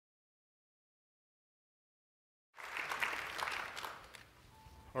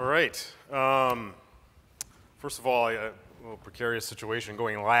All right. First of all, a little precarious situation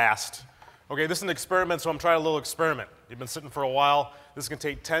going last. Okay, this is an experiment, so I'm trying a little experiment. You've been sitting for a while. This can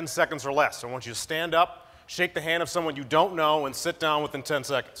take 10 seconds or less. So I want you to stand up, shake the hand of someone you don't know, and sit down within 10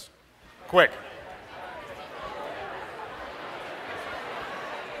 seconds. Quick.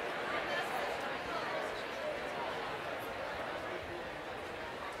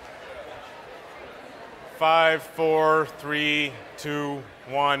 Five, four, three, two,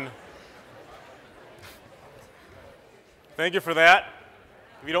 one. Thank you for that.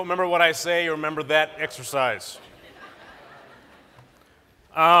 If you don't remember what I say, you remember that exercise.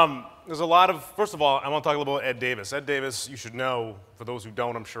 There's a lot of, first of all, I want to talk a little bit about Ed Davis. Ed Davis, you should know, for those who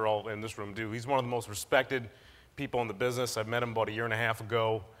don't, I'm sure all in this room do, he's one of the most respected people in the business. I met him about a year and a half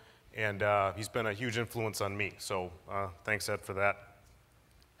ago, and he's been a huge influence on me. So thanks, Ed, for that.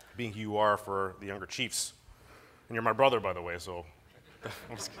 Being who you are for the younger chiefs. And you're my brother, by the way, so.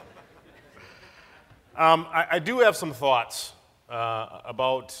 I do have some thoughts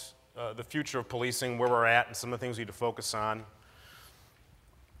about the future of policing, where we're at, and some of the things we need to focus on.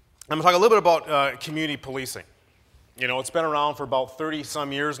 I'm going to talk a little bit about community policing. You know, it's been around for about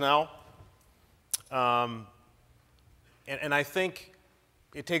 30-some years now. And I think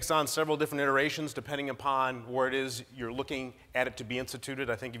it takes on several different iterations depending upon where it is you're looking at it to be instituted.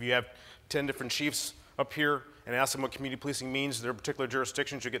 I think if you have 10 different chiefs up here and ask them what community policing means in their particular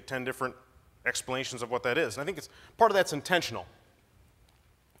jurisdictions, you get 10 different explanations of what that is. And I think part of that's intentional.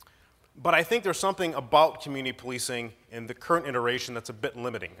 But I think there's something about community policing in the current iteration that's a bit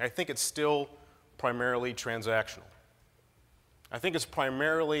limiting. I think it's still primarily transactional. I think it's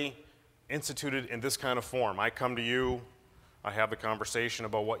primarily instituted in this kind of form. I come to you, I have the conversation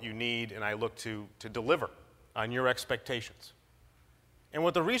about what you need, and I look to deliver on your expectations. And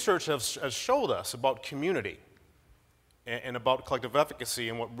what the research has showed us about community and about collective efficacy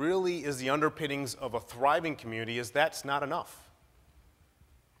and what really is the underpinnings of a thriving community is that's not enough.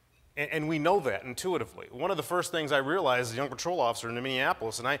 And we know that intuitively. One of the first things I realized as a young patrol officer in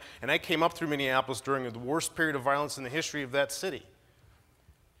Minneapolis, and I came up through Minneapolis during the worst period of violence in the history of that city,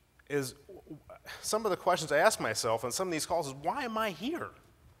 is some of the questions I ask myself on some of these calls is, why am I here?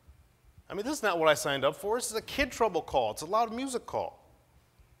 I mean, this is not what I signed up for. This is a kid trouble call. It's a loud music call.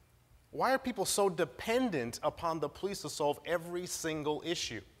 Why are people so dependent upon the police to solve every single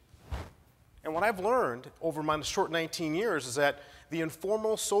issue? And what I've learned over my short 19 years is that the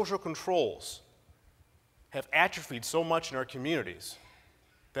informal social controls have atrophied so much in our communities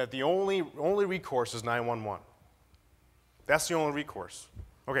that the only recourse is 911. That's the only recourse.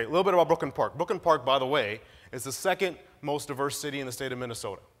 Okay, a little bit about Brooklyn Park. Brooklyn Park, by the way, is the second most diverse city in the state of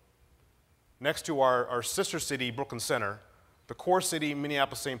Minnesota. Next to our sister city, Brooklyn Center, the core city,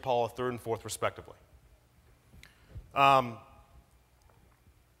 Minneapolis-St. Paul, are third and fourth, respectively. In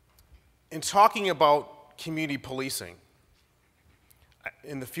talking about community policing,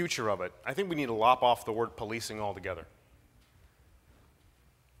 in the future of it, I think we need to lop off the word policing altogether.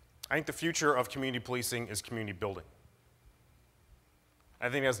 I think the future of community policing is community building. I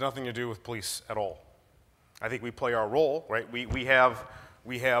think it has nothing to do with police at all. I think we play our role, right? We have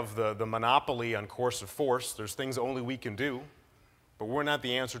the monopoly on coercive force. There's things only we can do, but we're not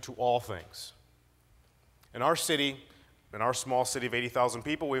the answer to all things. In our city, in our small city of 80,000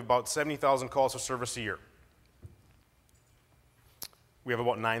 people, we have about 70,000 calls for service a year. We have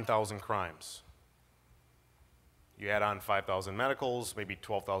about 9,000 crimes. You add on 5,000 medicals, maybe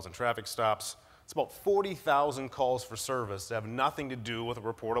 12,000 traffic stops. It's about 40,000 calls for service that have nothing to do with a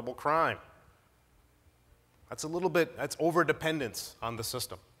reportable crime. That's that's over-dependence on the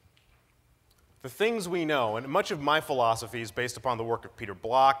system. The things we know, and much of my philosophy is based upon the work of Peter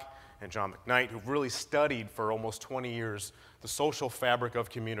Block and John McKnight, who've really studied for almost 20 years the social fabric of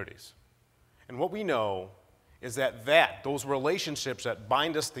communities. And what we know is that those relationships that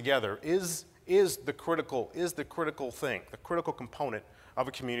bind us together is the critical thing, the critical component of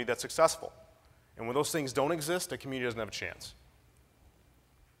a community that's successful. And when those things don't exist, a community doesn't have a chance.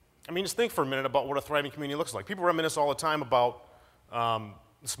 I mean, just think for a minute about what a thriving community looks like. People reminisce all the time about the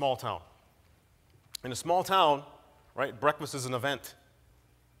small town. In a small town, right, breakfast is an event.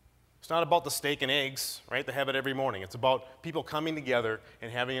 It's not about the steak and eggs, right? They have it every morning. It's about people coming together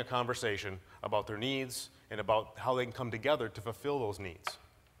and having a conversation about their needs and about how they can come together to fulfill those needs.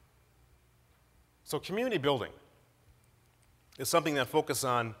 So community building is something that focuses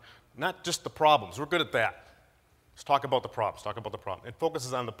on not just the problems. We're good at that. Let's talk about the problems. Talk about the problem. It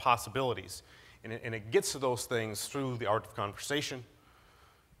focuses on the possibilities, and it gets to those things through the art of conversation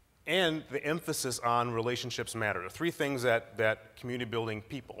and the emphasis on relationships matter. The three things that community building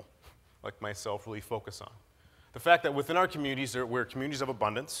people like myself really focus on. The fact that within our communities, we're communities of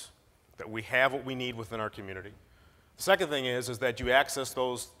abundance, that we have what we need within our community. The second thing is that you access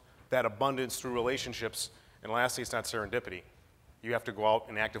that abundance through relationships, and lastly, it's not serendipity. You have to go out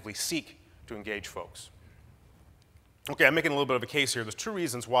and actively seek to engage folks. Okay, I'm making a little bit of a case here. There's two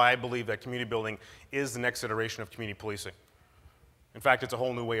reasons why I believe that community building is the next iteration of community policing. In fact, it's a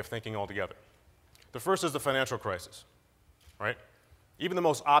whole new way of thinking altogether. The first is the financial crisis, right? Even the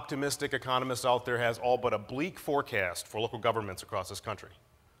most optimistic economist out there has all but a bleak forecast for local governments across this country.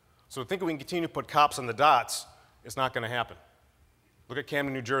 So to think we can continue to put cops on the dots, it's not going to happen. Look at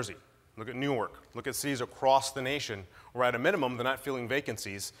Camden, New Jersey. Look at Newark. Look at cities across the nation where at a minimum they're not filling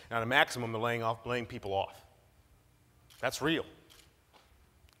vacancies, and at a maximum they're laying people off. That's real,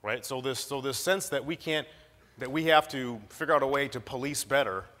 right? So this sense that we have to figure out a way to police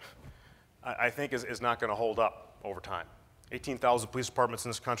better, I think is not going to hold up over time. 18,000 police departments in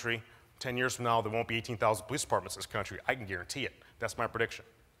this country. 10 years from now, there won't be 18,000 police departments in this country. I can guarantee it. That's my prediction.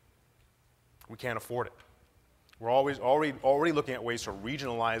 We can't afford it. We're already looking at ways to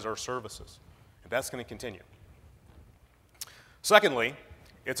regionalize our services, and that's going to continue. Secondly,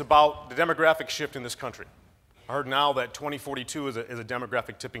 it's about the demographic shift in this country. I heard now that 2042 is a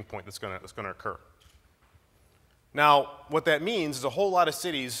demographic tipping point that's going to occur. Now, what that means is a whole lot of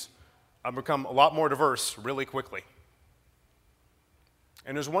cities have become a lot more diverse really quickly.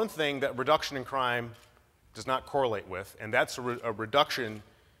 And there's one thing that reduction in crime does not correlate with, and that's a reduction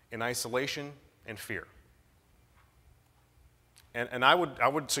in isolation and fear. And I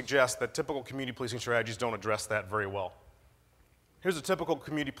would suggest that typical community policing strategies don't address that very well. Here's a typical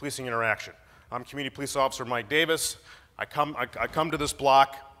community policing interaction. I'm Community Police Officer Mike Davis. I come to this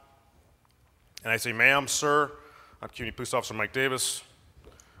block, and I say, ma'am, sir, I'm Community Police Officer Mike Davis.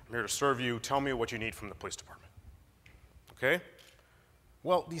 I'm here to serve you. Tell me what you need from the police department. Okay?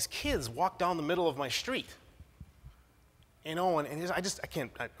 Well, these kids walk down the middle of my street. You know, and I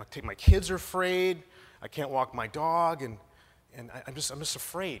can't, my kids are afraid. I can't walk my dog, and I'm just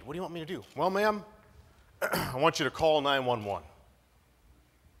afraid. What do you want me to do? Well, ma'am, I want you to call 911,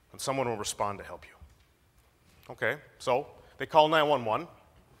 and someone will respond to help you. Okay, so they call 911.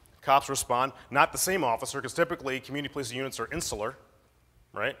 Cops respond. Not the same officer, because typically community policing units are insular,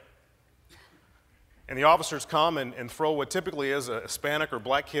 right? And the officers come and throw what typically is a Hispanic or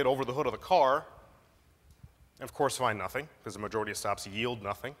black kid over the hood of the car, and of course find nothing, because the majority of stops yield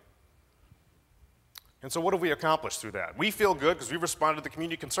nothing. And so what have we accomplished through that? We feel good because we've responded to the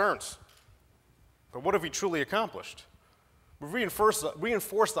community concerns. But what have we truly accomplished? We've reinforced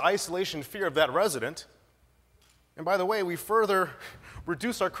the isolation and fear of that resident. And by the way, we further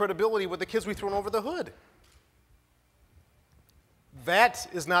reduced our credibility with the kids we've thrown over the hood. That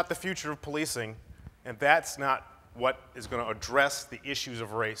is not the future of policing, and that's not what is going to address the issues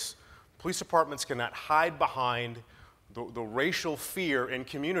of race. Police departments cannot hide behind the racial fear in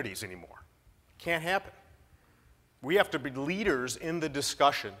communities anymore. Can't happen. We have to be leaders in the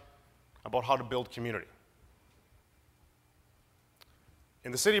discussion about how to build community.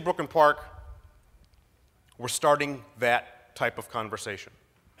 In the city of Brooklyn Park, we're starting that type of conversation.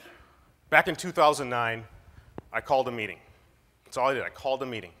 Back in 2009, I called a meeting. That's all I did. I called a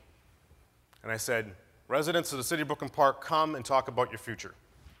meeting. And I said, residents of the city of Brooklyn Park, come and talk about your future.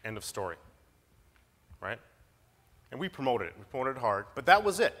 End of story. Right? And we promoted it. We promoted it hard. But that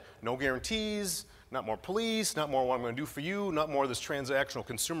was it. No guarantees, not more police, not more what I'm going to do for you, not more of this transactional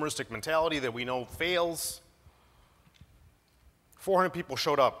consumeristic mentality that we know fails. 400 people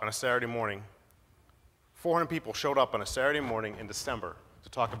showed up on a Saturday morning. 400 people showed up on a Saturday morning in December to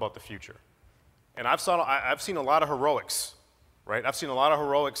talk about the future. And I've seen a lot of heroics, right? I've seen a lot of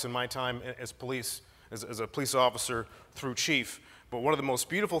heroics in my time as a police officer through chief. But one of the most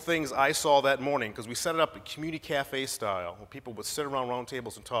beautiful things I saw that morning, because we set it up in community cafe style, where people would sit around round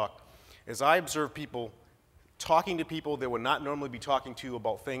tables and talk, is I observed people talking to people they would not normally be talking to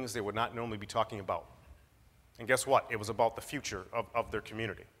about things they would not normally be talking about. And guess what? It was about the future of their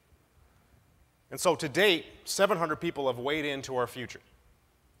community. And so to date, 700 people have weighed into our future.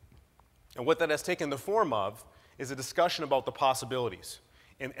 And what that has taken the form of is a discussion about the possibilities,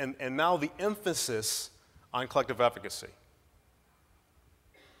 and now the emphasis on collective efficacy.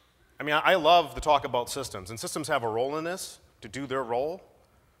 I mean, I love to talk about systems, and systems have a role in this to do their role,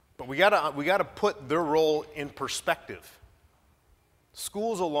 but we gotta put their role in perspective.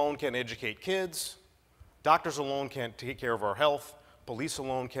 Schools alone can't educate kids, doctors alone can't take care of our health, police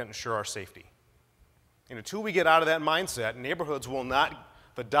alone can't ensure our safety. And until we get out of that mindset, neighborhoods will not,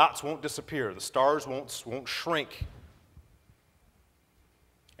 the dots won't disappear, the stars won't shrink.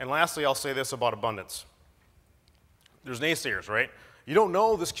 And lastly, I'll say this about abundance. There's naysayers, right? You don't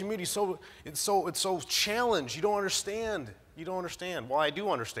know this community, it's so challenged. You don't understand. You don't understand. Well, I do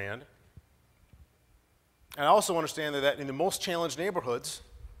understand. And I also understand that in the most challenged neighborhoods,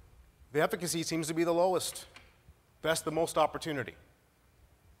 the efficacy seems to be the lowest. That's the most opportunity.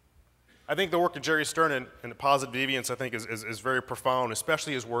 I think the work of Jerry Stern in positive deviance, I think, is very profound,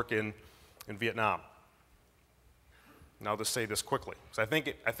 especially his work in Vietnam. And I'll just say this quickly, because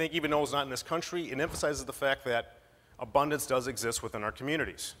I think even though it's not in this country, it emphasizes the fact that abundance does exist within our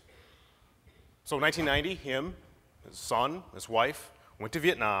communities. So in 1990, him, his son, his wife, went to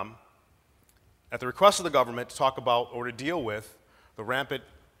Vietnam at the request of the government to talk about or to deal with the rampant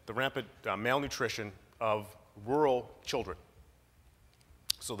malnutrition of rural children.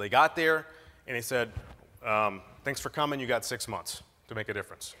 So they got there and they said, thanks for coming, you got 6 months to make a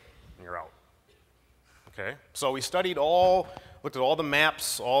difference, and you're out. Okay? So he looked at all the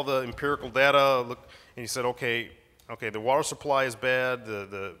maps, all the empirical data, and he said, okay, the water supply is bad,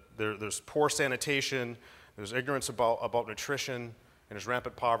 there's poor sanitation, there's ignorance about nutrition, and there's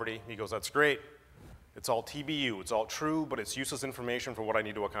rampant poverty. He goes, that's great. It's all TBU, it's all true, but it's useless information for what I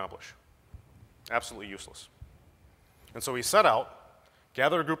need to accomplish. Absolutely useless. And so he set out,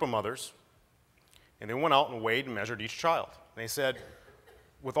 gathered a group of mothers, and they went out and weighed and measured each child. And they said,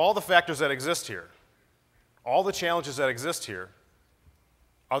 with all the factors that exist here, all the challenges that exist here,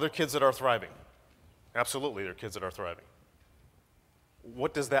 are there kids that are thriving? Absolutely, there are kids that are thriving.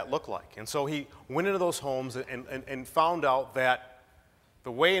 What does that look like? And so he went into those homes and found out that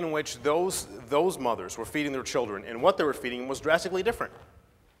the way in which those mothers were feeding their children and what they were feeding was drastically different.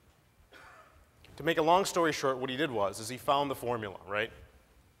 To make a long story short, what he did was he found the formula, right?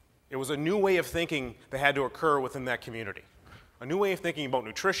 It was a new way of thinking that had to occur within that community. A new way of thinking about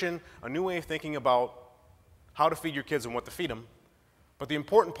nutrition, a new way of thinking about how to feed your kids and what to feed them. But the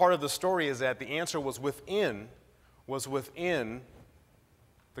important part of the story is that the answer was within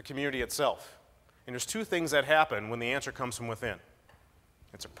the community itself. And there's two things that happen when the answer comes from within.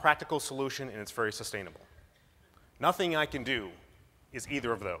 It's a practical solution and it's very sustainable. Nothing I can do is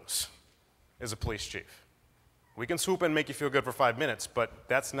either of those as a police chief. We can swoop in and make you feel good for 5 minutes, but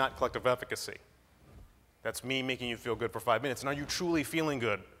that's not collective efficacy. That's me making you feel good for 5 minutes. And are you truly feeling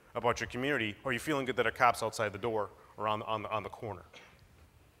good about your community, or are you feeling good that a cop's outside the door or on the corner?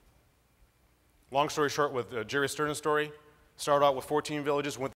 Long story short, with Jerry Stern's story, started out with 14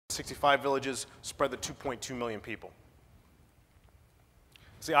 villages, went to 65 villages, spread to 2.2 million people.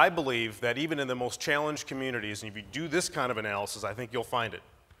 See, I believe that even in the most challenged communities, and if you do this kind of analysis, I think you'll find it,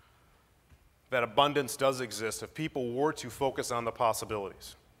 that abundance does exist if people were to focus on the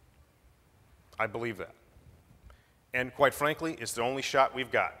possibilities. I believe that. And quite frankly, it's the only shot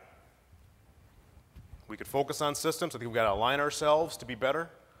we've got. We could focus on systems. I think we've got to align ourselves to be better.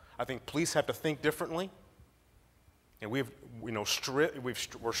 I think police have to think differently. And we're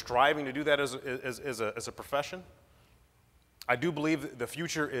striving to do that as a profession. I do believe the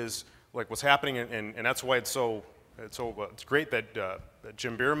future is like what's happening, and that's why it's great that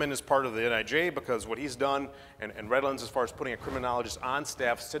Jim Bierman is part of the NIJ, because what he's done, and Redlands as far as putting a criminologist on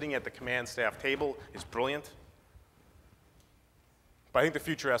staff, sitting at the command staff table, is brilliant. But I think the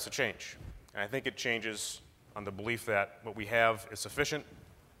future has to change. And I think it changes on the belief that what we have is sufficient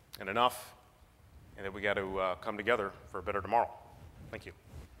and enough, and that we got to come together for a better tomorrow. Thank you.